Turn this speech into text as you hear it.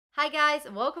Hi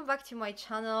guys, welcome back to my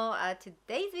channel.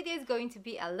 Today's video is going to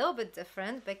be a little bit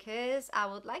different because I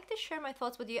would like to share my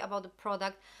thoughts with you about the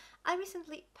product I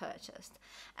recently purchased.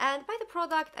 And by the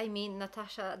product I mean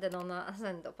Natasha Denona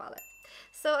Zendo palette.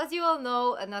 So as you all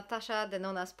know, Natasha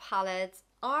Denona's palettes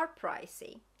are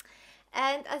pricey.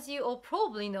 And as you all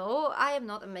probably know, I am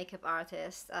not a makeup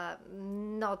artist,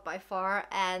 not by far,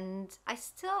 and I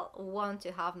still want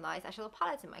to have nice eyeshadow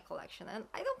palettes in my collection, and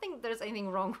I don't think there's anything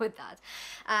wrong with that.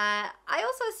 I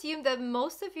also assume that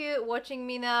most of you watching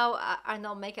me now are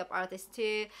not makeup artists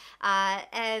too,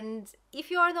 and if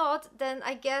you are not, then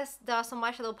I guess there are some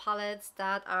eyeshadow palettes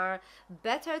that are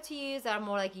better to use, that are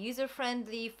more like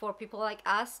user-friendly for people like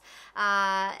us,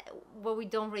 where we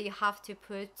don't really have to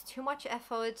put too much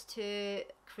effort to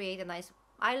create a nice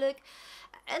eye look.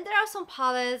 And there are some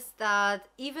palettes that,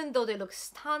 even though they look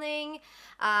stunning,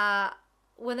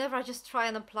 whenever I just try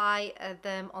and apply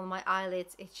them on my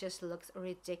eyelids, it just looks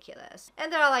ridiculous.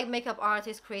 And there are like makeup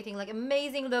artists creating like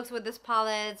amazing looks with this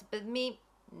palette, but me,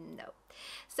 no.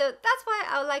 So that's why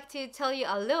I would like to tell you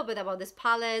a little bit about this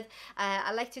palette.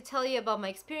 I'd like to tell you about my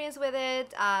experience with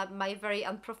it, my very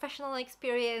unprofessional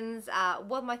experience,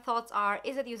 what my thoughts are,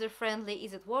 is it user-friendly,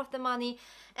 is it worth the money,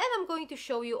 and I'm going to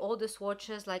show you all the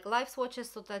swatches, like live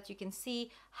swatches, so that you can see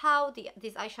how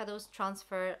these eyeshadows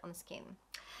transfer on skin.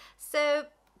 So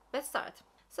let's start.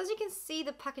 So as you can see,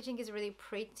 the packaging is really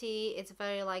pretty. It's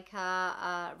very like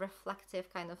a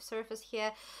reflective kind of surface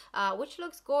here, which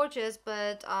looks gorgeous,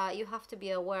 but you have to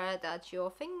be aware that your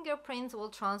fingerprints will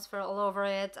transfer all over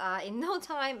it in no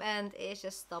time, and it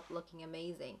just stop looking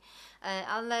amazing.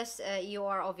 Unless you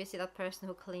are obviously that person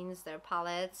who cleans their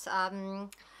palettes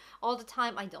all the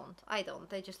time. I don't.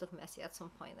 They just look messy at some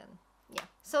point, and yeah.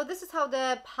 So this is how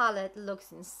the palette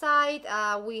looks inside.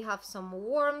 We have some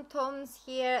warm tones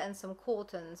here and some cool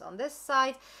tones on this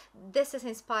side. This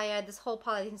whole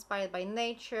palette is inspired by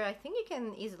nature. I think you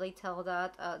can easily tell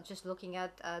that just looking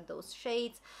at those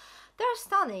shades. They're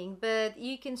stunning, but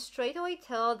you can straight away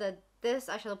tell that this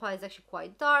eyeshadow palette is actually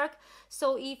quite dark.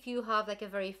 So if you have like a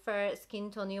very fair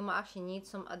skin tone, you might actually need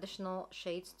some additional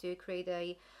shades to create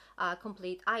a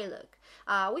complete eye look.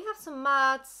 We have some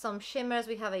mattes, some shimmers,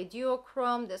 we have a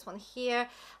duochrome, this one here,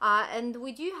 and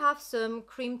we do have some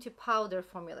cream to powder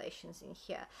formulations in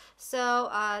here. So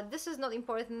this is not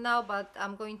important now, but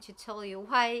I'm going to tell you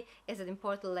why is it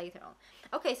important later on.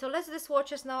 Okay, so let's do the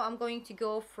swatches now. I'm going to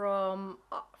go from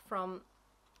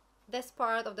this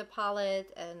part of the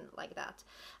palette and like that.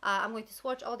 I'm going to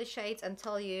swatch all the shades and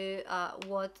tell you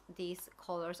what these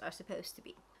colors are supposed to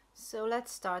be. So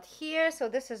let's start here. So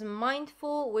this is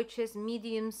Mindful, which is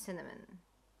medium cinnamon.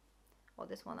 Oh,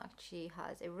 this one actually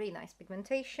has a really nice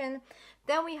pigmentation.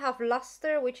 Then we have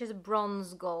Luster, which is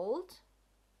bronze gold.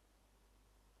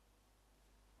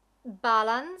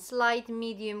 Balance, light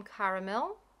medium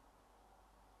caramel.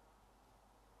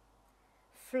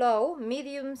 Flow,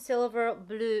 medium silver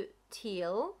blue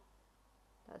teal.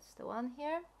 That's the one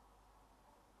here.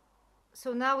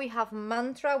 So now we have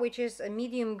Mantra, which is a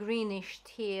medium greenish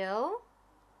teal.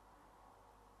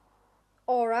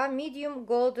 Aura, medium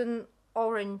golden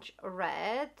orange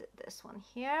red, this one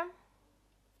here.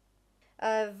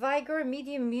 Vigor,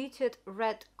 medium muted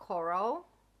red coral.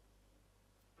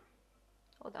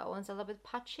 Oh, that one's a little bit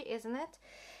patchy, isn't it?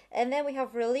 And then we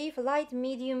have Relief, light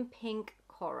medium pink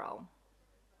coral.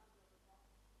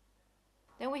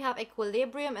 Then we have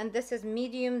Equilibrium, and this is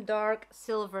medium dark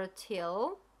silver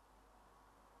teal.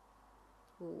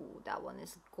 Ooh, that one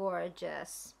is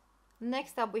gorgeous.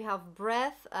 Next up we have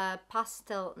Breath,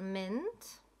 pastel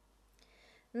mint.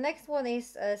 Next one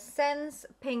is Sense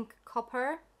pink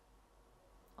copper.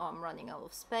 Oh, I'm running out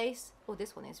of space. Oh,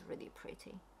 this one is really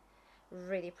pretty.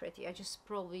 Really pretty. I just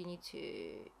probably need to,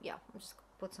 yeah, I'll just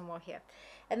put some more here.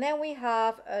 And then we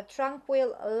have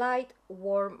Tranquil light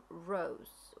warm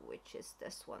rose, which is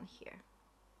this one here.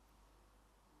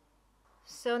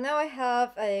 So now I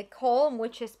have a Calm,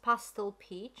 which is pastel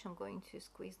peach. I'm going to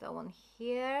squeeze that one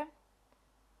here.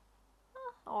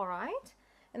 All right.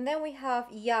 And then we have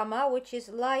Yama, which is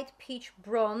light peach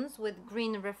bronze with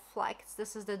green reflects.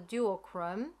 This is the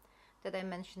duochrome that I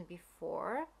mentioned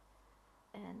before.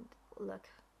 And look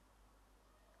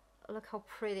how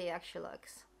pretty it actually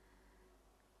looks.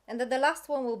 And then the last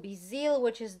one will be Zeal,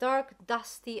 which is dark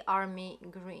dusty army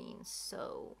green.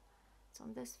 So it's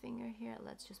on this finger here.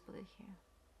 Let's just put it here.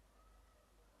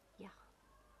 Yeah,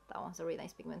 that one's a really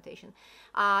nice pigmentation.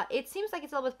 It seems like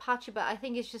it's a little bit patchy, but I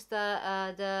think it's just where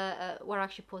I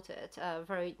actually put it,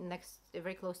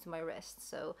 very close to my wrist.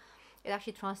 So it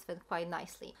actually transferred quite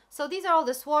nicely. So these are all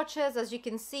the swatches. As you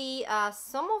can see,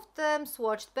 some of them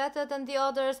swatched better than the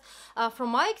others. From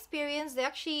my experience, they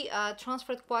actually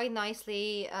transferred quite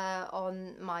nicely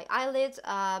on my eyelids,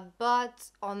 but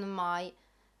on my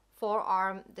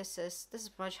forearm, this is pretty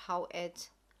much how it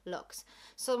looks.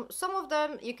 So some of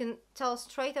them you can tell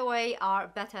straight away are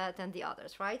better than the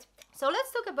others, right? So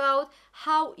let's talk about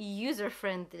how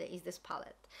user-friendly is this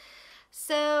palette.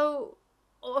 So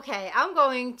okay, I'm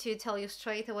going to tell you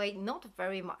straight away, not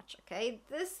very much, okay?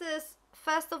 This is,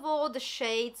 first of all, the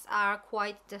shades are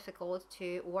quite difficult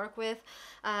to work with.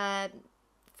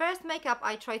 First makeup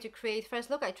I tried to create, first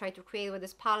look I tried to create with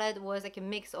this palette was like a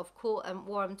mix of cool and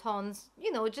warm tones,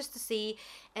 you know, just to see,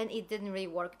 and it didn't really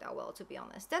work that well, to be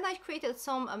honest. Then I created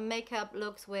some makeup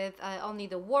looks with only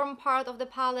the warm part of the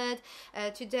palette.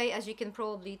 Today, as you can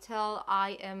probably tell,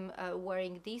 I am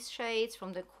wearing these shades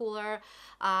from the cooler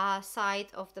side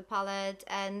of the palette,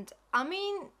 and I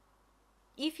mean,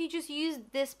 if you just use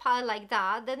this palette like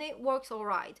that, then it works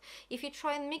alright. If you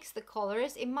try and mix the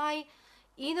colors, it might,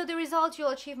 you know, the result you'll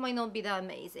achieve might not be that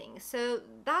amazing. So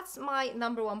that's my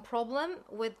number one problem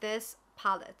with this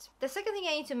palette. The second thing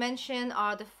I need to mention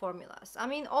are the formulas. I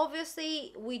mean,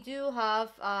 obviously we do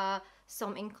have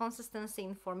some inconsistency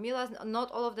in formulas.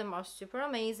 Not all of them are super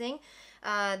amazing.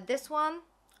 This one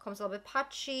comes a little bit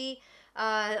patchy.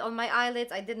 On my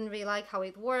eyelids, I didn't really like how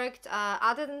it worked.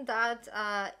 Other than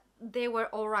that, they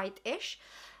were alright-ish.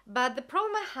 But the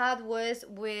problem I had was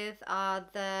with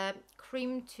the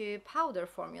cream to powder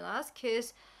formulas,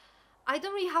 because I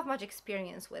don't really have much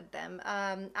experience with them.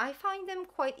 I find them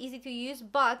quite easy to use,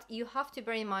 but you have to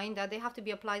bear in mind that they have to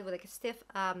be applied with like a stiff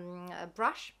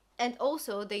brush. And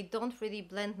also, they don't really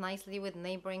blend nicely with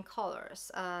neighboring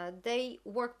colors. They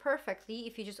work perfectly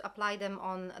if you just apply them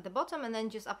on the bottom and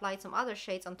then just apply some other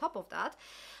shades on top of that.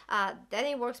 Then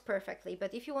it works perfectly.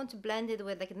 But if you want to blend it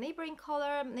with like a neighboring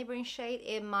color, neighboring shade,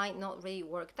 it might not really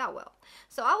work that well.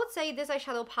 So I would say this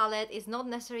eyeshadow palette is not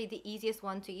necessarily the easiest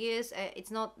one to use. It's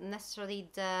not necessarily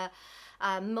the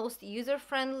most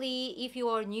user-friendly. If you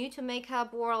are new to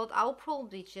makeup world, I'll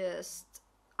probably just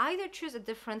either choose a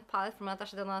different palette from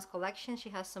Natasha Denona's collection. She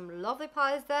has some lovely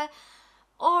palettes there,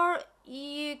 or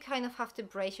you kind of have to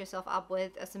brace yourself up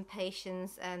with some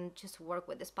patience and just work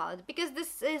with this palette, because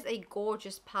this is a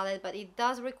gorgeous palette, but it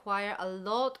does require a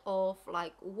lot of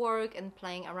like work and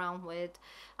playing around with,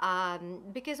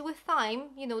 because with time,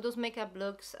 you know, those makeup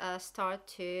looks start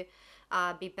to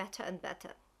be better and better.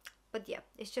 But yeah,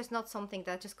 it's just not something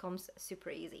that just comes super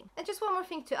easy. And just one more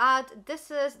thing to add,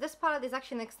 this palette is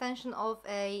actually an extension of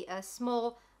a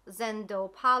small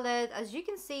Zendo palette. As you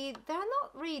can see, there are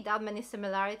not really that many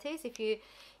similarities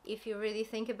if you really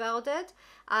think about it.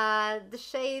 The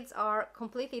shades are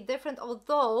completely different,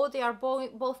 although they are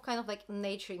both kind of like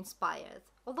nature inspired.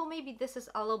 Although maybe this is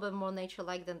a little bit more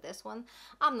nature-like than this one,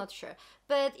 I'm not sure.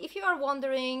 But if you are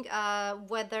wondering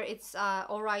whether it's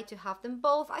alright to have them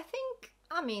both,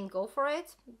 I mean, go for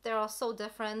it. They are so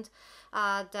different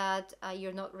that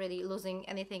you're not really losing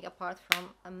anything apart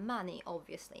from money,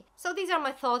 obviously. So these are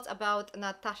my thoughts about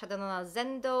Natasha Denona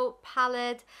Zendo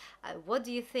palette. What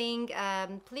do you think?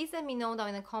 Please let me know down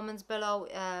in the comments below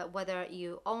whether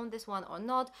you own this one or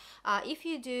not. If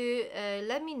you do,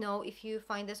 let me know if you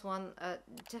find this one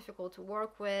difficult to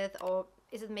work with, or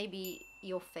is it maybe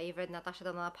your favorite Natasha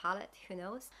Denona palette? Who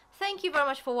knows? Thank you very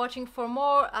much for watching. For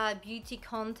more beauty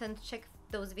content, check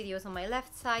those videos on my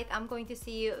left side. I'm going to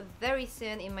see you very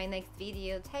soon in my next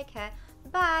video. Take care.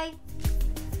 Bye.